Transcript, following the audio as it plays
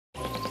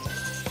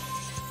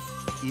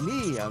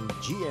Ini ang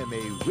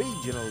GMA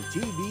Regional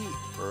TV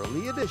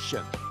Early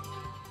Edition.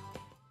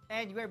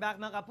 And we're back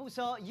mga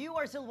kapuso. You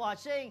are still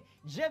watching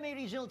GMA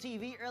Regional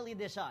TV Early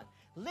Edition.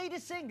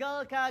 Latest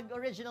single kag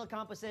original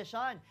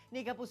composition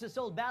ni Kapuso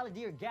Soul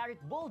Balladeer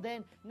Garrett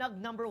Bolden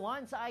nag-number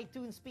 1 sa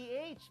iTunes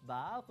PH.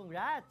 Ba,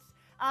 congrats!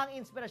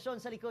 Ang inspirasyon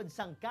sa likod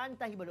sang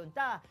kanta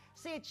hibalunta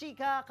si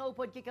Chika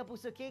kaupod kay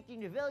Kapuso Kate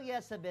yung Revilla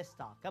sa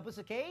Biztalk.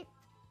 Kapuso Kate?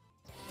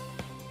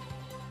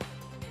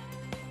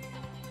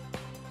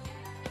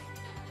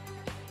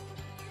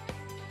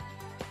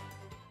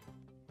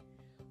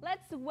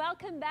 Let's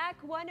welcome back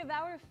one of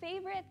our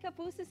favorite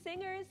Kapuso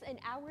singers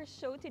in our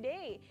show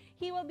today.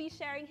 He will be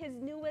sharing his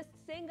newest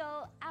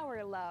single,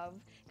 Our Love.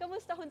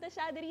 Kamusta hunta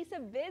siya diri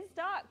sa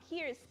Biztalk?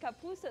 Here's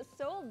Kapuso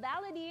Soul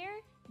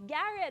Balladeer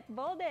Garrett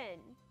Bolden.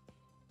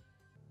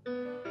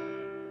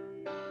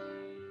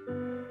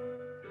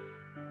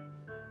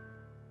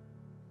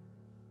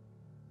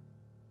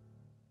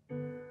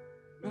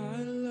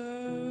 My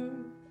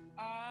love,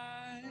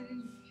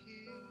 I'm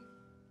here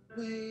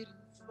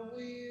waiting for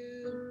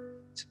you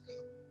to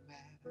come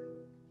back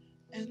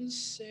and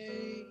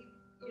say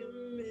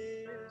you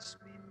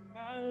miss me,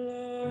 my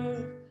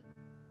love.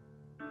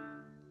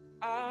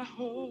 I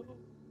hope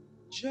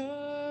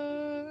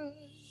just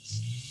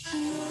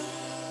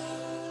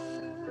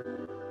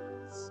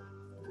once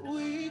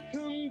we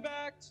come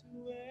back to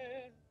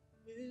where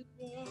it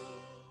was.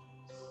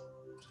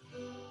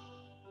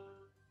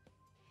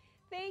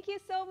 Thank you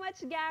so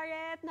much,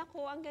 Garrett.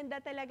 Naku, ang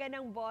ganda talaga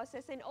ng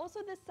boses. And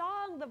also the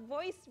song, the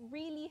voice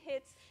really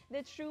hits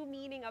the true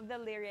meaning of the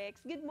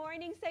lyrics. Good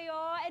morning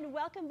sa'yo and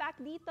welcome back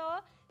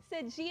dito sa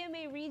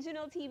GMA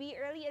Regional TV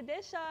Early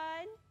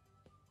Edition.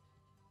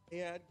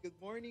 Ayan, good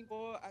morning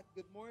po at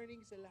good morning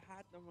sa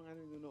lahat ng mga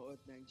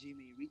nanonood ng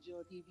GMA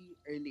Regional TV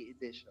Early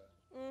Edition.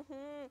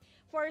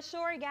 For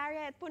sure,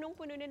 Garrett,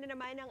 punong-puno na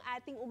naman ang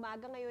ating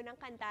umaga ngayon ng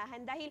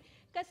kantahan dahil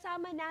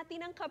kasama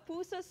natin ang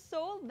Kapuso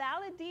Soul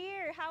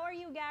Balladeer. How are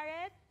you,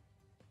 Garrett?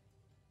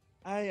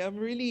 I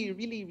am really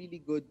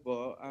good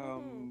po.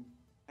 I'm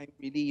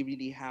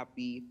really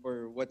happy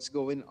for what's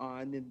going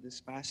on in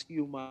this past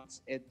few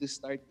months and to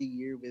start the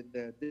year with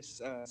this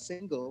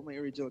single, my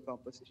original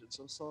composition.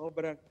 So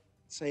sobrang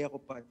saya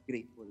ko pa at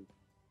grateful.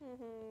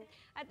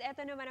 At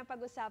eto naman ang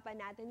pag-usapan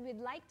natin.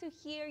 We'd like to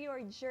hear your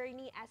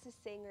journey as a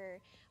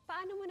singer.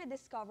 Paano mo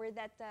na-discover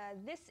that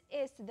this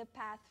is the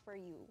path for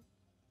you?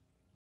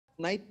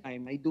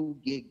 Nighttime, I do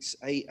gigs.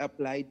 I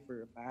applied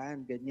for a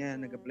band,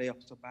 ganyan. Nag-apply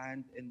ako sa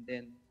band and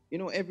then, you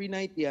know, every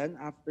night yan,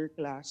 after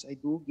class, I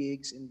do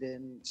gigs and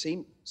then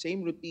same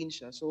routine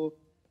siya. So,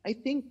 I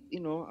think, you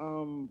know,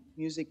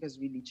 music has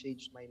really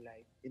changed my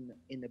life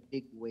in a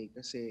big way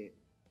kasi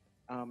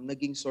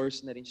naging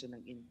source na rin siya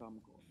ng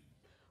income ko.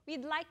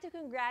 We'd like to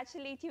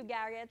congratulate you,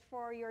 Garrett,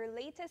 for your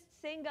latest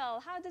single.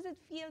 How does it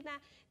feel na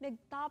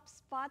nag-top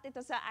spot ito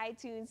sa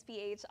iTunes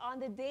PH on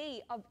the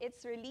day of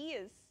its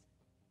release?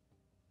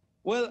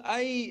 Well,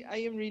 I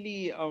am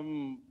really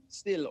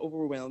still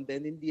overwhelmed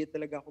and hindi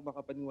talaga ako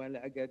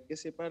makapaniwala agad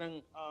kasi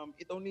parang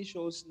it only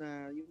shows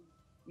na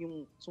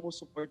yung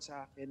sumusupport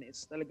sa akin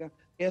is talaga,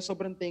 kaya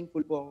sobrang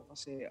thankful po ako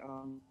kasi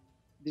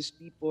these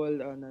people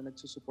na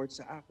nagsusupport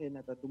sa akin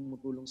at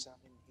tumutulong sa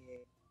akin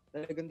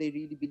talagang they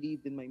really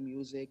believed in my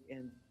music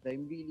and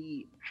I'm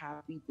really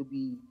happy to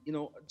be, you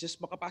know,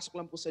 just makapasok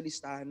lang po sa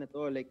listahan na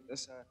to, like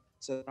sa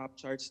top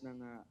charts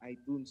ng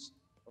iTunes.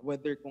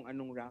 Whether kung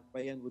anong rank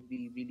pa yan would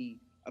be really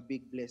a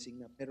big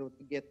blessing na. Pero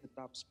to get the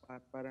top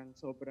spot, parang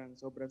sobrang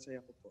saya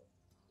ko po.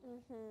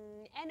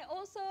 And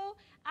also,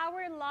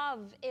 Our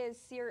Love is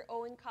your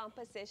own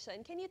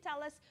composition. Can you tell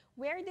us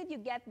where did you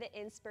get the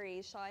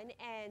inspiration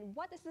and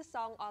what is the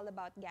song all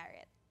about,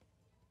 Garrett?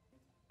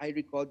 I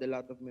recalled a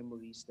lot of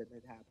memories that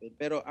had happened.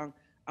 Pero ang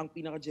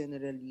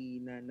pinaka-generally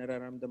na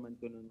nararamdaman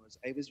ko noon was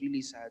I was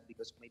really sad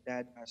because my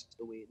dad passed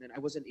away and I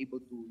wasn't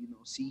able to, you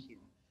know, see him.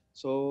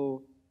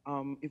 So,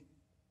 if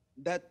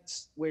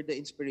that's where the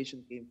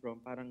inspiration came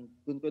from, parang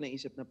dun ko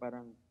naisip na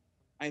parang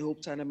I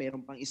hope sana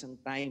mayroon pang isang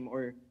time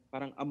or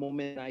parang a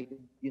moment I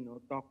could, you know,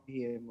 talk to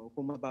him o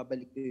kung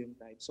mababalik ko yung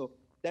time. So,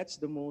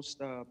 that's the most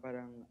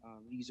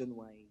reason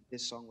why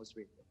this song was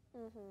written.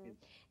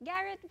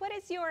 Garrett, what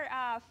is your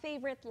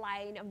favorite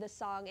line of the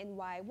song and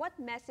why? What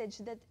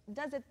message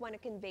does it want to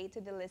convey to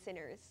the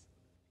listeners?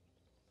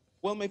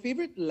 Well, my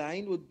favorite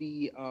line would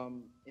be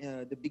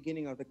the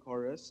beginning of the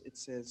chorus. It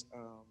says,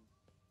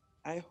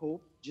 I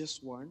hope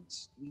just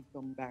once we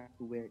come back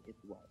to where it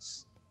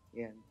was.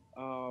 And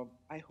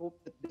I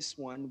hope that this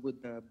one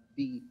would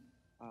be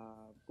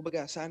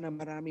kumbaga, sana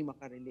marami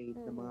makarelate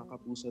na mga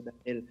kapuso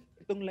dahil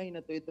itong line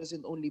na to, it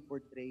doesn't only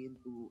portray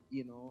into,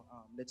 you know,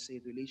 let's say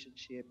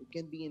relationship. It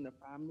can be in a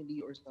family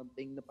or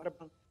something na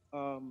parang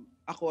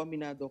ako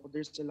aminado ko,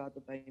 there's a lot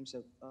of times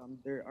that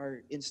there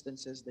are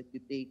instances that you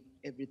take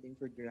everything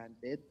for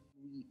granted.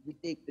 We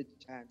take the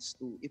chance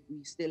to, if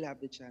we still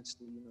have the chance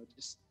to, you know,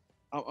 just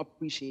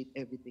appreciate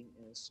everything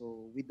else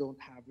so we don't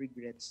have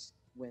regrets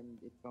when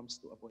it comes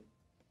to a point.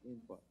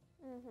 Yun po.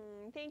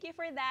 Thank you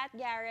for that,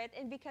 Garrett.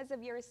 And because of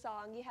your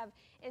song, you have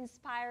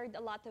inspired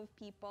a lot of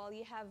people.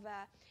 You have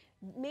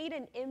made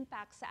an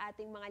impact sa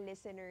ating mga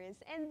listeners.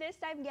 And this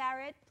time,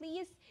 Garrett,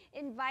 please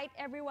invite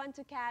everyone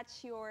to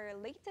catch your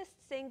latest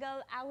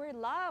single, Our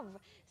Love.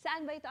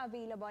 Saan ba ito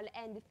available?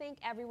 And thank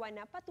everyone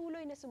na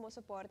patuloy na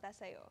sumusuporta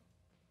sa'yo.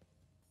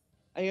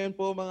 Ayan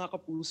po mga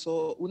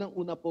kapuso,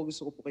 unang-una po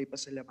gusto ko po kayo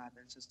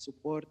pasalamatan sa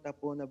suporta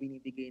po na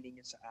binibigay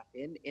ninyo sa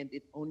akin, and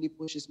it only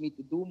pushes me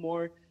to do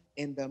more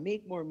and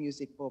make more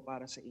music po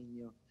para sa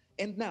inyo.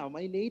 And now,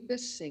 my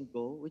latest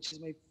single, which is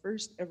my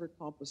first ever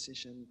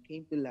composition,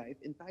 came to life,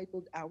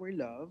 entitled Our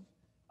Love,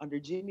 under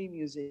GMA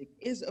Music,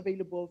 is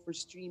available for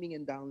streaming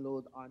and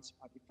download on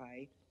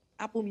Spotify,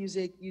 Apple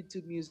Music,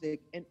 YouTube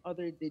Music, and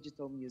other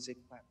digital music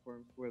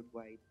platforms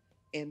worldwide.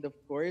 And of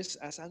course,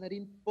 sana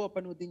rin po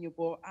panoodin niyo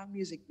po ang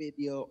music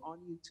video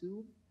on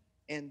YouTube.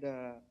 And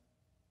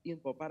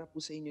yun po, para po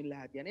sa inyo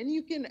lahat yan. And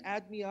you can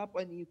add me up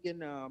and you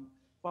can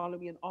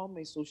follow me on all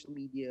my social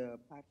media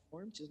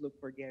platforms. Just look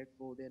for Garrett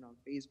Bolden on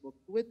Facebook,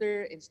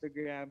 Twitter,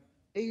 Instagram,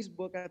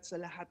 Facebook, at sa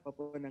lahat pa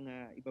po ng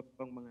iba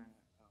pang mga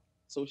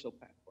social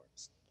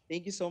platforms.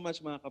 Thank you so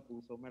much mga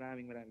kapuso.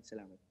 Maraming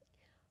salamat.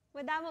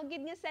 Madamog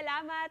gid nga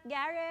salamat,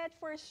 Garrett.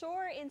 For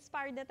sure,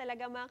 inspired na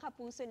talaga mga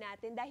kapuso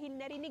natin dahil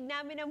narinig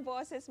namin ang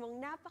boses mong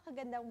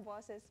napakagandang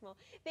boses mo.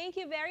 Thank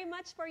you very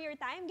much for your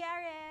time,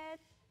 Garrett.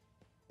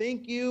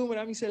 Thank you.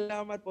 Maraming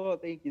salamat po.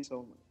 Thank you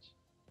so much.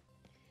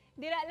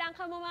 Dira lang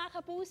ka mo mga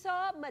kapuso,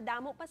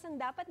 madamo pa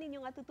sang dapat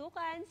ninyong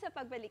atutukan sa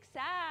pagbalik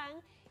sang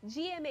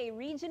GMA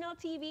Regional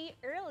TV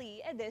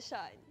Early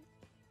Edition.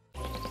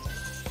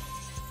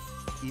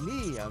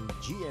 Ini ang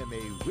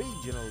GMA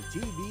Regional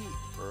TV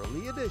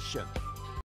Early Edition.